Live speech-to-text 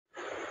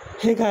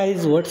Hey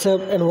guys, what's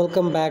up and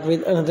welcome back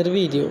with another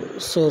video.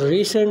 So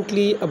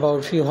recently,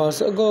 about few hours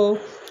ago,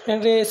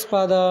 Andrea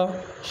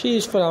espada, she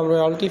is from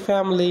royalty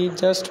family,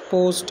 just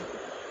post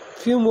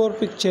few more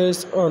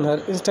pictures on her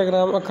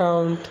Instagram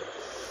account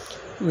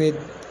with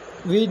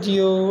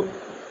video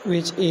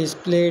which is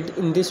played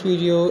in this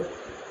video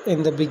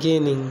in the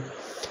beginning.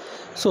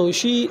 So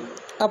she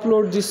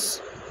upload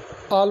this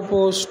all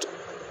post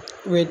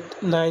with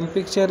 9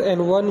 picture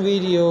and one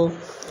video.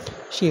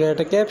 She wrote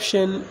a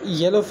caption,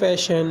 yellow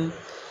fashion.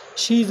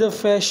 She's a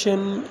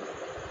fashion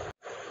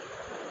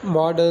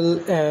model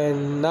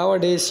and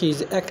nowadays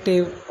she's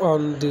active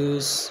on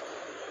this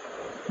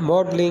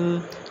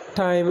modeling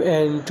time,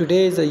 and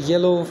today is a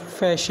yellow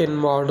fashion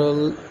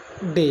model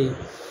day.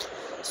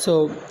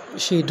 So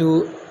she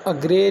do a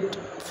great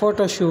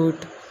photo shoot,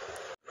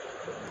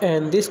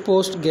 and this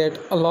post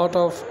get a lot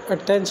of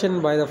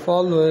attention by the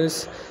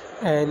followers,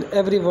 and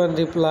everyone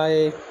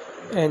reply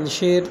and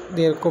share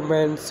their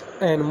comments,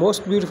 and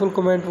most beautiful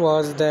comment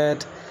was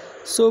that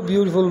so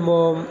beautiful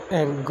mom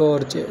and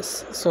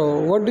gorgeous. So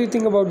what do you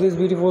think about this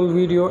beautiful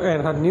video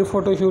and her new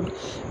photo shoot?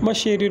 Must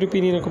share your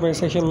opinion in the comment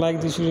section.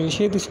 Like this video,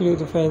 share this video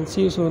with your friends.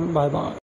 See you soon. Bye bye.